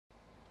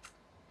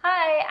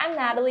Hi, I'm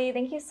Natalie.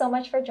 Thank you so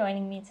much for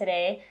joining me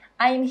today.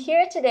 I'm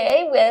here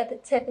today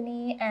with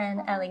Tiffany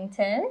and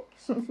Ellington.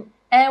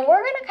 And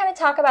we're going to kind of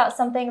talk about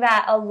something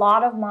that a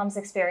lot of moms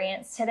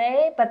experience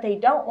today, but they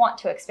don't want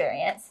to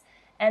experience.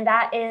 And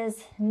that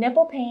is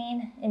nipple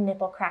pain and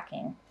nipple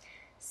cracking.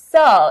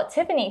 So,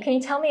 Tiffany, can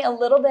you tell me a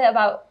little bit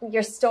about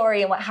your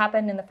story and what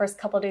happened in the first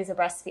couple of days of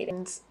breastfeeding?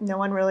 And no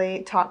one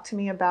really talked to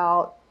me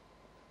about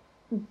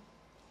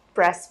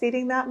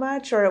breastfeeding that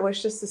much, or it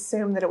was just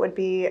assumed that it would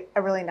be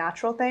a really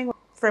natural thing.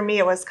 For me,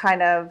 it was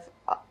kind of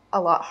a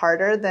lot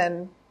harder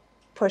than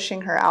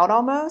pushing her out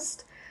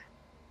almost.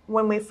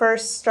 When we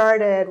first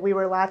started, we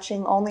were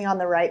latching only on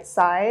the right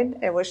side.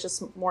 It was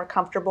just more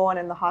comfortable, and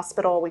in the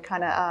hospital, we it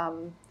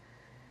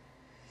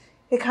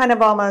kind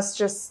of almost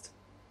just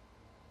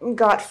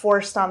got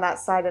forced on that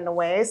side in a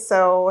way.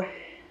 So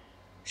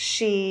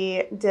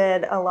she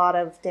did a lot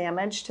of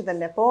damage to the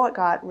nipple. It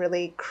got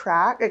really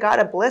cracked. It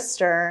got a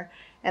blister,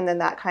 and then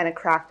that kind of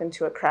cracked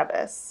into a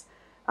crevice.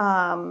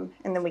 And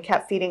then we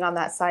kept feeding on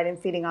that side and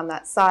feeding on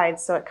that side,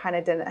 so it kind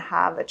of didn't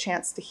have a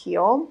chance to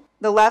heal.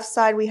 The left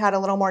side we had a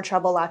little more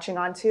trouble latching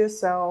onto,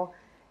 so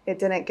it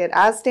didn't get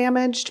as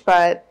damaged,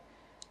 but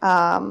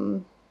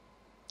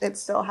it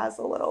still has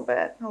a little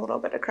bit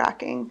of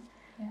cracking.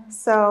 Yeah.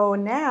 So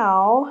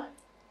now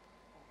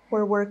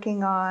we're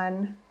working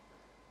on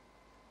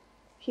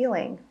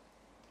healing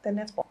the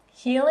nipple.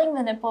 Healing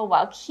the nipple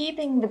while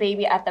keeping the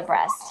baby at the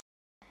breast.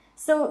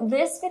 So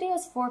this video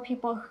is for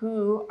people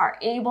who are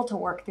able to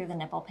work through the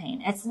nipple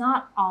pain. It's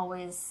not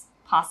always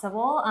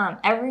possible.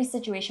 Every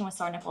situation with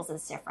sore nipples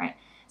is different.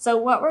 So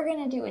what we're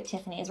going to do with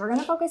Tiffany is we're going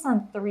to focus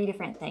on 3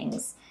 different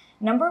things.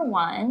 Number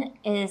 1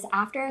 is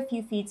after a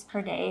few feeds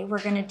per day,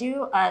 we're going to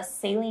do a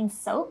saline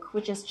soak,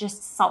 which is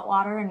just salt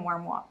water and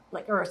warm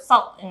water, or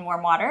salt and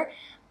warm water.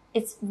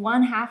 It's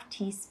 1/2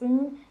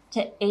 teaspoon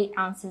to 8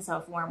 ounces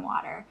of warm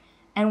water.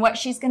 And what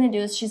she's going to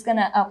do is she's going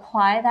to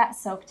apply that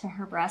soak to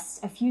her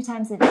breast a few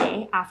times a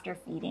day after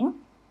feeding.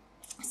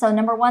 So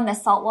number 1, the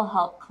salt will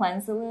help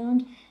cleanse the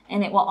wound,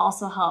 and it will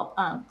also help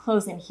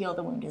close and heal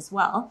the wound as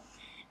well.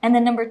 And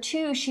then number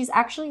 2, she's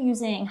actually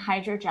using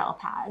hydrogel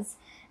pads.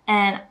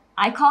 And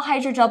I call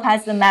hydrogel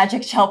pads the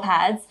magic gel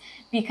pads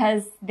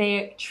because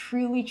they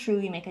truly,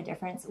 truly make a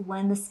difference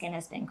when the skin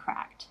has been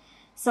cracked.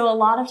 So a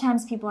lot of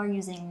times people are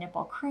using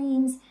nipple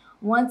creams.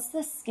 Once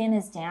the skin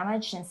is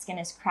damaged and skin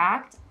is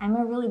cracked, I'm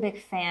a really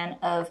big fan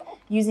of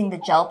using the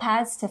gel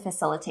pads to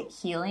facilitate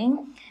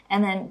healing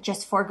and then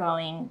just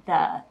foregoing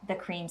the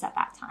creams at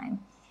that time.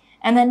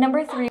 And then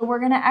number 3, we're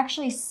going to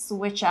actually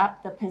switch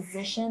up the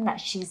position that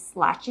she's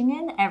latching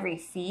in every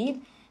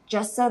feed,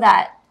 just so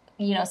that,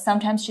 you know,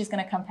 sometimes she's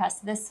going to compress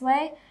this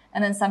way,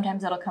 and then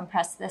sometimes it'll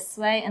compress this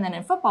way, and then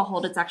in football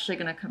hold, it's actually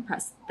going to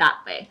compress that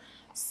way.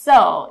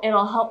 So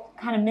it'll help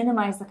kind of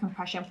minimize the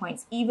compression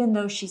points, even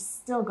though she's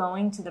still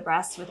going to the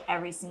breast with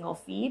every single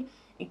feed.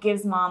 It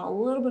gives mom a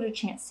little bit of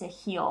chance to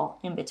heal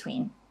in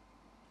between.